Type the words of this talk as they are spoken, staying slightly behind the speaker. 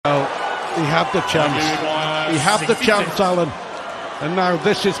He had the chance. He had the chance, Alan. And now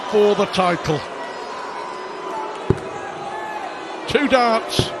this is for the title. 2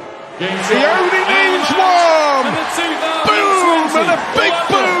 darts. He only needs one! Boom! And a big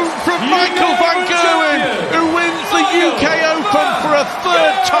boom from Michael van Gerwen, who wins the UK Open for a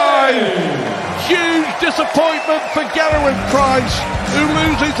 3rd time. Huge disappointment for Gerwyn Price, who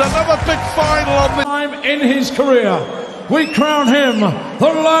loses another big final on the time in his career. We crown him the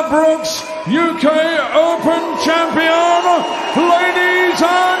Ladbrokes UK Open champion. Ladies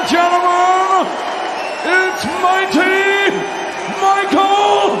and gentlemen, it's mighty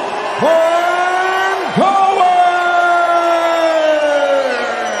Michael van Gerwen.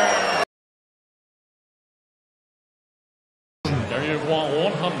 There you want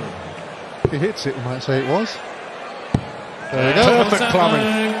 100. If he hits it, you might say it was. There we go. perfect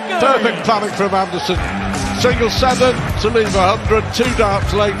planning. Perfect planning from Anderson. Single 7 to leave 100. 2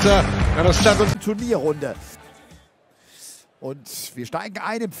 darts later and a 7. Turnierrunde. Und wir steigen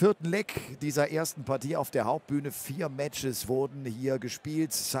ein im 4. Leck dieser ersten Partie auf der Hauptbühne. 4 Matches wurden hier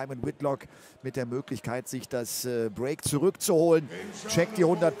gespielt. Simon Whitlock mit der Möglichkeit, sich das Break zurückzuholen. Checkt die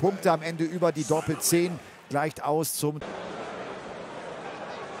 100 Punkte am Ende über die Doppel-10. Gleicht aus zum...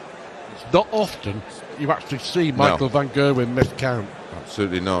 It's not often you actually see Michael van Gerwen miscount.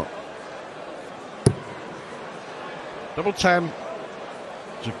 Absolutely not. Double 10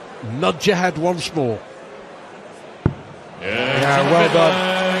 to nudge ahead once more. Yeah, well done.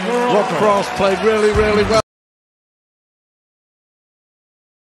 Rob Cross played really, really well.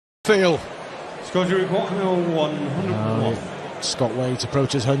 Feel. Scott Waite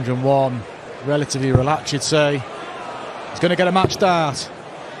approaches 101. Relatively relaxed, you'd say. He's going to get a match start.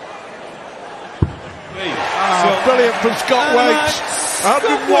 Brilliant from Scott Waite.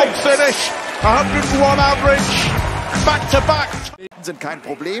 101 finish, 101 average. Back to back. Sind kein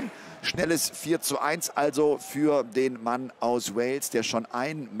Problem. Schnelles 4:1 also für den Mann aus Wales, der schon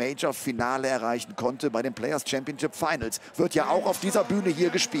ein Major-Finale erreichen konnte bei den Players Championship Finals. Wird ja auch auf dieser Bühne hier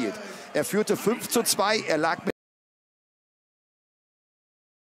gespielt. Er führte 5:2, er lag mit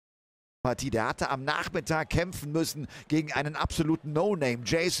Partie. Der hatte am Nachmittag kämpfen müssen gegen einen absoluten No-Name,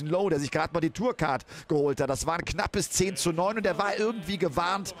 Jason Lowe, der sich gerade mal die Tourcard geholt hat. Das war ein knappes 10:9 und er war irgendwie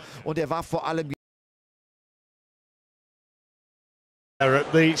gewarnt und er war vor allem...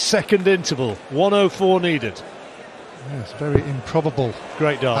 At the second interval, 104 needed. Yes, very improbable.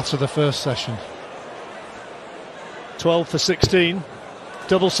 Great dart. After the first session. 12 for 16,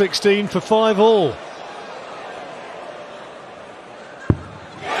 double 16 for 5 all.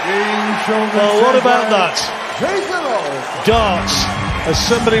 Well, what about that? Darts, as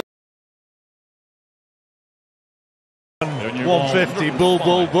somebody... 150, bull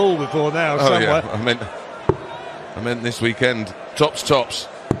before now, somewhere. Yeah, I meant this weekend. Tops. Oh,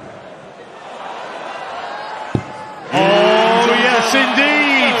 yes,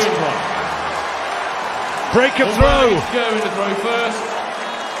 indeed. Break a throw.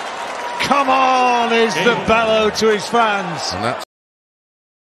 Come on, is the bellow to his fans. And that's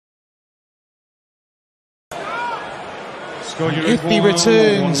If he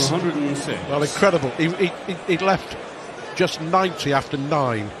returns. Well, incredible. He left just 90 after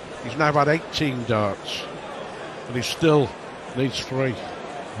 9. He's now had 18 darts. And he still needs 3.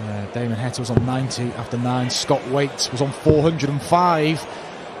 Damon Heta was on 90 after 9. Scott Waite was on 405.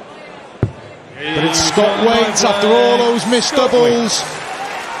 But it's Scott Waite, after all those missed doubles,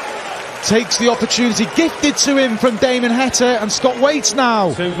 takes the opportunity gifted to him from Damon Heta, and Scott Waite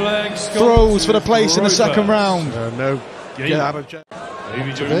now throws for the place in the second round. No. Get out of jail.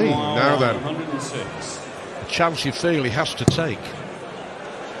 Now then, a chance you feel he has to take.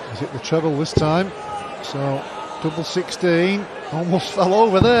 Is it the treble this time? So, double 16, almost fell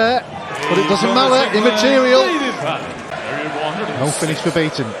over there, but it doesn't matter, immaterial. No finish for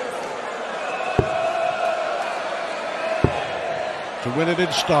Beaton. To win it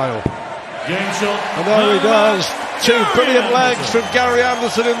in style. And there he does. 2 brilliant legs from Gary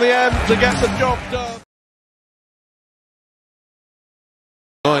Anderson in the end to get the job done.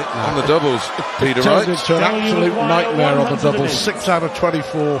 right on the doubles, Peter Turned Wright. into an absolute nightmare on the doubles. 6 out of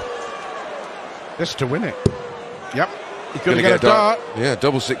 24. This to win it. Yep. He's going to get a dart. Yeah,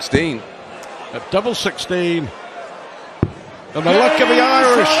 double 16. At double 16. And the luck of the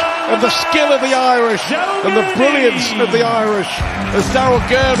Irish, and the skill of the Irish, and the brilliance of the Irish, as Daryl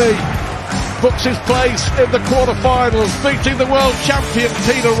Gurney books his place in the quarterfinals, beating the world champion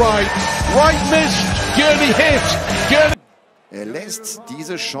Peter Wright. Wright missed, Gurney hit. Gurney. Er lässt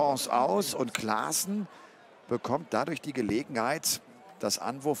diese Chance aus und Klaassen bekommt dadurch die Gelegenheit, das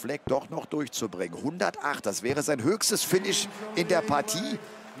Anwurfleck doch noch durchzubringen. 108, das wäre sein höchstes Finish in der Partie.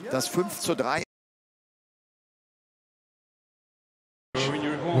 das 5:3.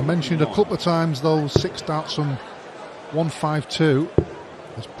 We mentioned a couple of times those 6 darts from 152.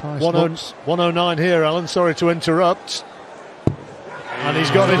 As price 109 here, Alan. Sorry to interrupt. And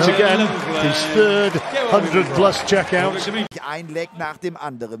he's got it again. His third 100+ checkout. Ein Leg nach dem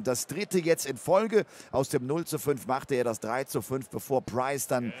anderen. Das dritte jetzt in Folge. Aus dem 0:5 machte er das 3:5, bevor Price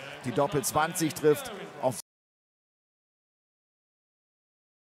dann die Doppel-20 trifft.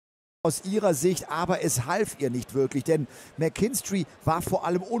 Aus ihrer Sicht, aber es half ihr nicht wirklich, denn McKinstry war vor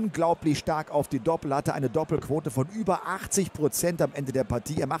allem unglaublich stark auf die Doppel, hatte eine Doppelquote von über 80% am Ende der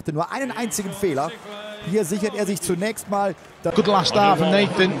Partie. Er machte nur einen einzigen Fehler. Hier sichert er sich zunächst mal. Good last start from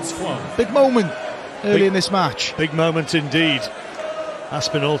Nathan. Big moment early in this match. Big moment indeed.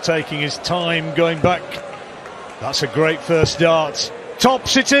 Aspinall taking his time, going back. That's a great first dart.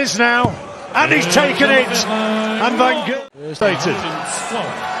 Tops it is now, and he's taken it. And Van Gogh stated.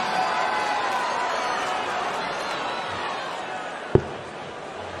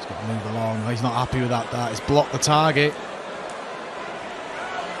 Move along. He's not happy with that dart. He's blocked the target.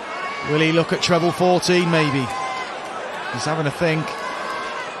 Will he look at treble 14 maybe? He's having a think.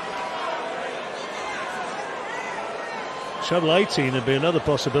 Treble 18 would be another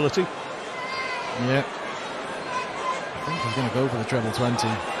possibility. Yeah. I think he's going to go for the treble 20.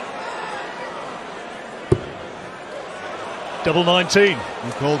 Double 19.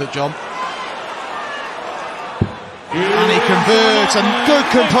 You called it, John. And he converts, and good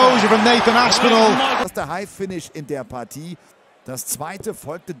composure from Nathan Aspinall. Erster High-Finish in der Partie. Das zweite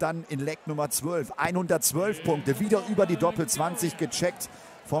folgte dann in Leg Nummer 12. 112 Punkte, wieder über die Doppel-20 gecheckt.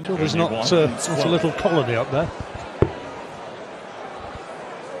 There's not a little colony up there.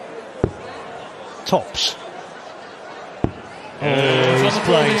 Tops. Oh, he's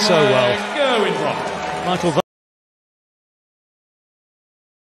playing so well. Michael Van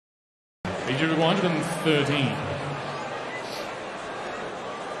 113.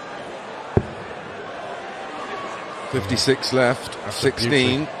 .56 left,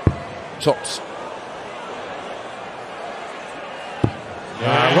 16, tops.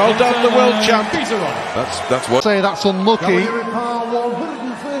 Well done, the world champ. That's what. Say that's unlucky,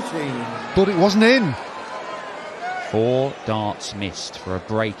 but it wasn't in. 4 darts missed for a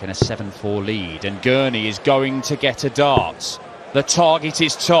break and a 7-4 lead, and Gurney is going to get a dart. The target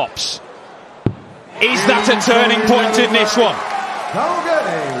is tops. Is that a turning point in this one?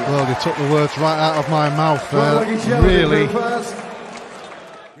 Well, you took the words right out of my mouth there, really.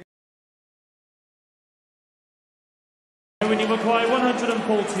 When you require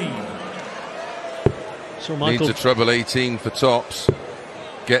 114. So Michael Needs a treble 18 for tops.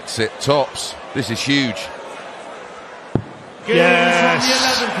 Gets it, tops. This is huge. Yes. On the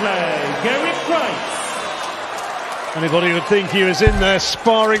 11th play, Gary Price. Anybody would think he was in there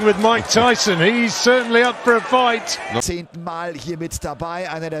sparring with Mike Tyson. He's certainly up for a fight. 10. Mal hier mit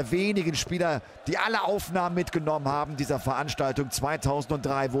dabei, einer der wenigen Spieler, die alle Aufnahmen mitgenommen haben dieser Veranstaltung.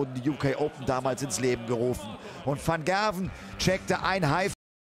 2003 wurden die UK Open damals ins Leben gerufen. Und Van Gerven checkte ein High.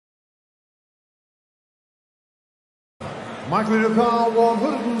 Michael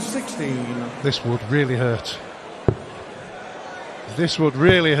 116. This would really hurt. This would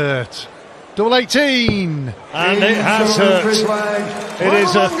really hurt. Double 18! And it has hurt. It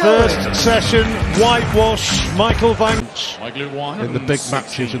is a first session whitewash. Michael Van In the big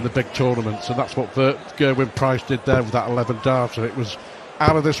matches, in the big tournaments, and that's what Gerwin Price did there with that 11 darts, and it was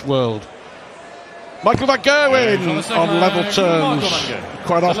out of this world. Michael Van Gerwen on level terms.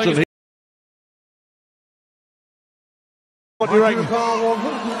 Quite often he... What do you reckon?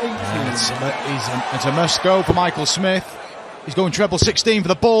 It's a must go for Michael Smith. He's going treble 16 for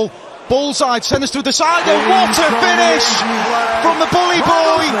the bull. Bullside, send us through the side, and what a finish from the bully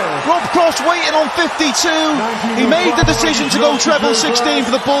boy. Rob Cross waiting on 52. He made the decision to go treble 16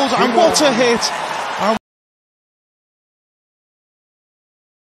 for the Bulls, and what a hit.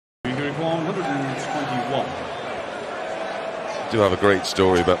 121. Do have a great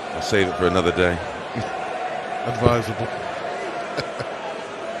story, but I'll save it for another day. Advisable.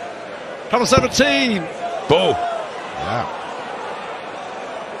 Number 17. Bull. Yeah.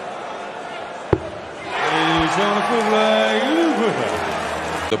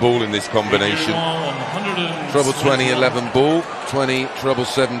 The ball in this combination. Treble 20, 11 ball. 20, treble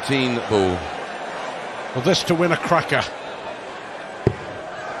 17 ball. Well, this to win a cracker.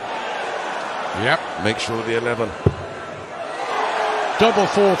 Yep. Make sure the 11. Double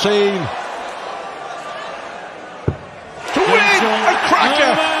 14. To win a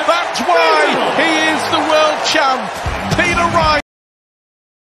cracker. That's why he is the world champ. Peter Wright.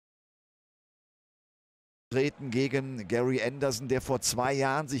 Gegen Gary Anderson, der vor 2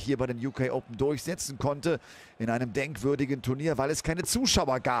 Jahren sich hier bei den UK Open durchsetzen konnte in einem denkwürdigen Turnier, weil es keine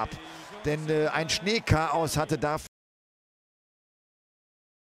Zuschauer gab. Denn ein Schneechaos hatte dafür.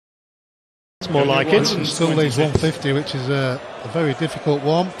 It's more like it. Still leaves 150, which is a very difficult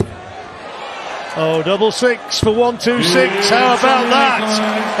one. Oh, double six for 126. How about that?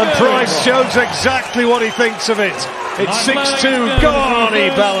 And Price shows exactly what he thinks of it. It's 6-2. Go on, he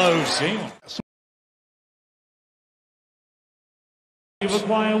bellows. You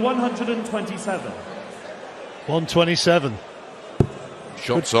require 127. 127.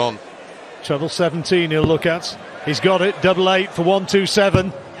 Shots on. Treble 17 he'll look at. He's got it. Double 8 for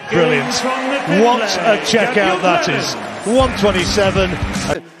 127. Brilliant. What a checkout that is. 127.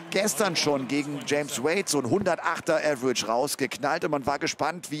 Gestern schon gegen James Wade so ein 108er Average rausgeknallt und man war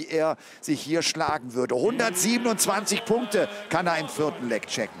gespannt, wie er sich hier schlagen würde. 127 Punkte kann er im 4. Leg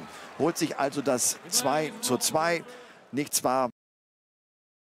checken. Holt sich also das 2:2. Nichts war.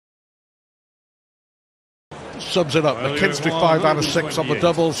 Sums it up. McKinstry 5 out of 6 on the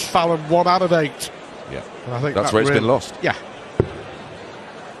doubles. Fallon 1 out of 8. Yeah, and I think that's where it's been lost. Yeah.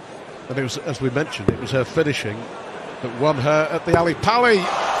 And it was, as we mentioned, it was her finishing that won her at the Ali Pali.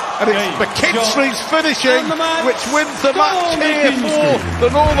 And it's McKinstry's finishing which wins the match here for the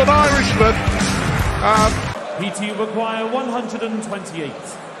Northern Irishman. PT require 128.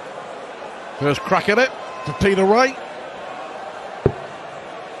 First crack at it for Peter Wright.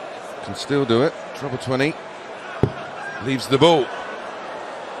 Can still do it. Treble 20. Leaves the ball.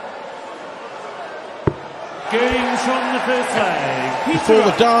 Games from the 5th leg. Before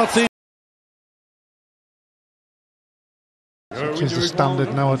the darty. Which is the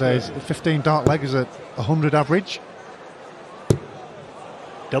standard nowadays. The 15 dart leg is at 100 average.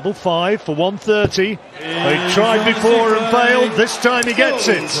 Double 5 for 130. He tried before and failed. This time he gets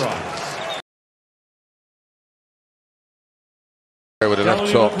it. With enough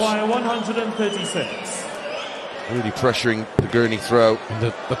tops. 136. Really pressuring the Gurney throw. And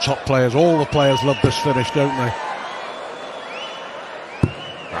the top players, all the players love this finish, don't they?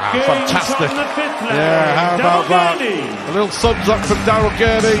 Fantastic. Yeah, how about that? A little thumbs up from Daryl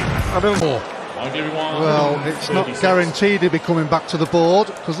Gurney. Well, it's not guaranteed he'll be coming back to the board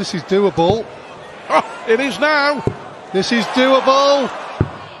because this is doable. Oh, it is now. This is doable.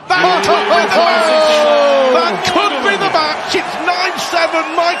 That could be the match. It's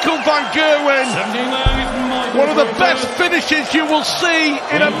 9-7, Michael van Gerwen. One of the best finishes you will see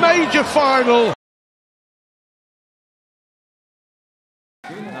in a major final.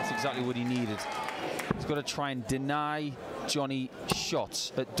 And that's exactly what he needed. He's got to try and deny Johnny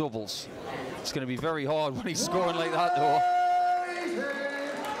shots at doubles. It's going to be very hard when he's scoring like that, though.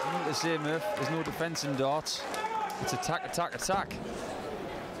 Not the same, Murph. There's no defence in darts. It's attack, attack, attack.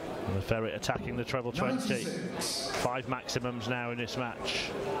 And the Ferret attacking the treble 20. 5 maximums now in this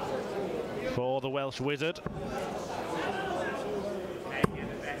match for the Welsh Wizard.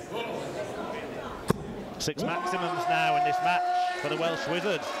 Six maximums now in this match for the Welsh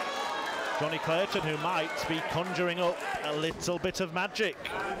Wizard. Johnny Clayton, who might be conjuring up a little bit of magic.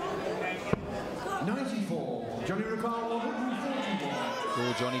 94. Johnny Riccardo, 141.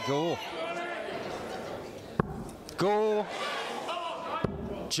 Go, Johnny, go. Go.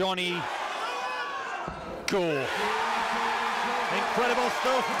 Johnny, go. Incredible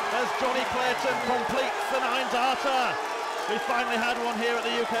stuff as Johnny Clayton completes the 9-darter. We finally had one here at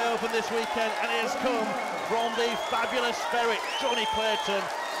the UK Open this weekend, and it has come from the fabulous Ferret, Johnny Clayton,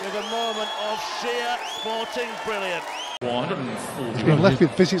 with a moment of sheer sporting brilliance. He's been left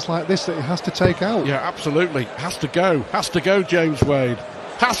with visits like this that he has to take out. Yeah, absolutely. Has to go, James Wade.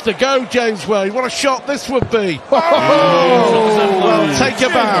 Has to go, James Wade. What a shot this would be. Oh! Well, take a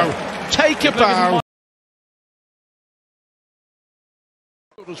bow. Take a bow.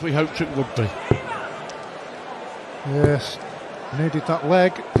 As we hoped it would be. Yes, needed that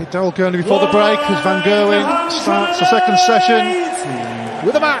leg. Did Daryl Gurney before the break as Van Gerwen starts the second session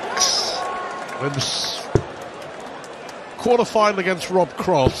with a max. In the quarter-final against Rob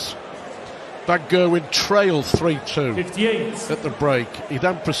Cross, Van Gerwen trailed 3-2 at the break. He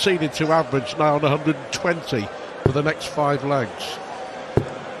then proceeded to average now on 120 for the next 5 legs.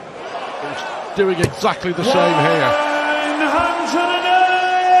 He's doing exactly the same here.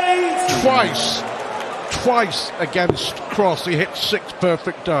 108! Twice against Cross, he hit 6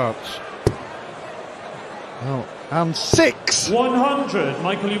 perfect darts. Oh, and 6! 100,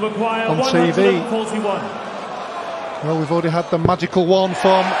 Michael, you require on 141. TV. Well, we've already had the magical one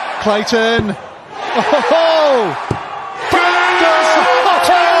from Clayton. Oh!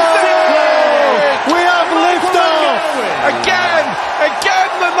 We have liftoff! Again,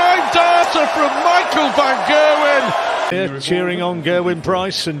 the 9-darter from Michael Michael van Gerwen. Here, cheering on Gerwin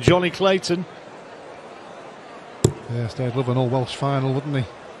Price and Johnny Clayton. Yes, they'd love an all-Welsh final, wouldn't he?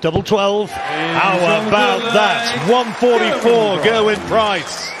 Double 12. How about that? 144, Gerwin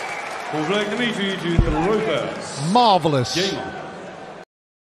Price. Marvellous. He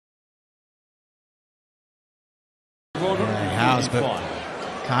has, but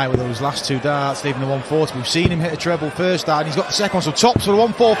Kai with those last two darts, leaving the 140. We've seen him hit a treble first dart, and he's got the second one, so tops for a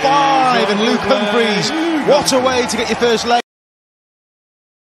 145. And Luke Humphries, what a way to get your first leg.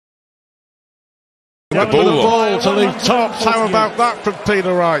 Went for the ball to leave tops. How about that from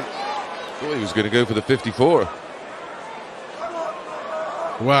Peter Wright? Oh, he was going to go for the 54.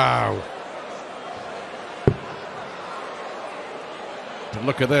 Wow. But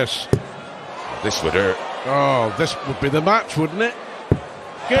look at this. This would hurt. Oh, this would be the match, wouldn't it?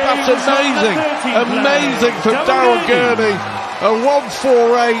 That's amazing. Amazing from Darren Gurney. A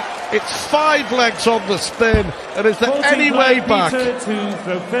 148. It's 5 legs on the spin. And is there any way back?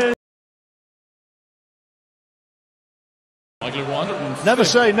 Never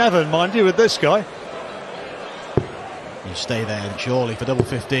say never, mind you, with this guy. You stay there, surely, for double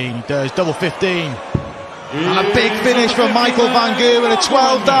 15. He does, double 15. And a big finish from Michael van Gerwen, a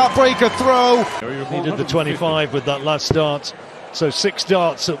 12-dart breaker throw. He did the 25 with that last dart. So 6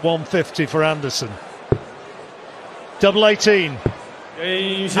 darts at 150 for Anderson. Double 18.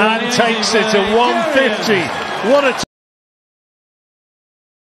 And takes it to 150. What a...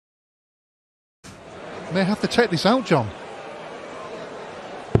 May have to take this out, John.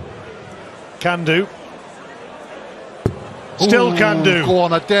 Can do. Still can do. Go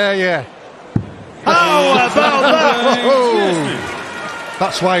on, I dare you. How about that?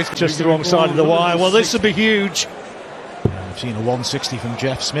 That's why it's just the wrong side of the wire. Well, this will be huge. We've seen a 160 from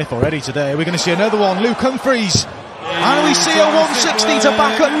Jeff Smith already today. We're going to see another one. Luke Humphries. And we see a 160 to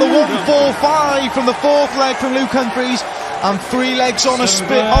back up the 145 from the 4th leg from Luke Humphries. And 3 legs on a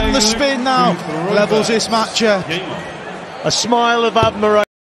spin, on the spin now. Levels this match. A smile of admiration.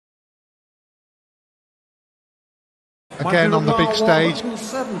 Again on the big stage,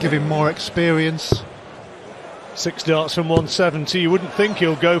 give him more experience. 6 darts from 170. You wouldn't think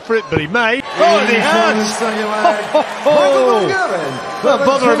he'll go for it, but he may. Oh, and he has! Don't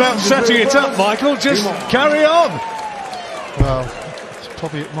bother about setting it up, Michael. Just carry on. Well, it's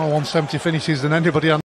probably more 170 finishes than anybody on.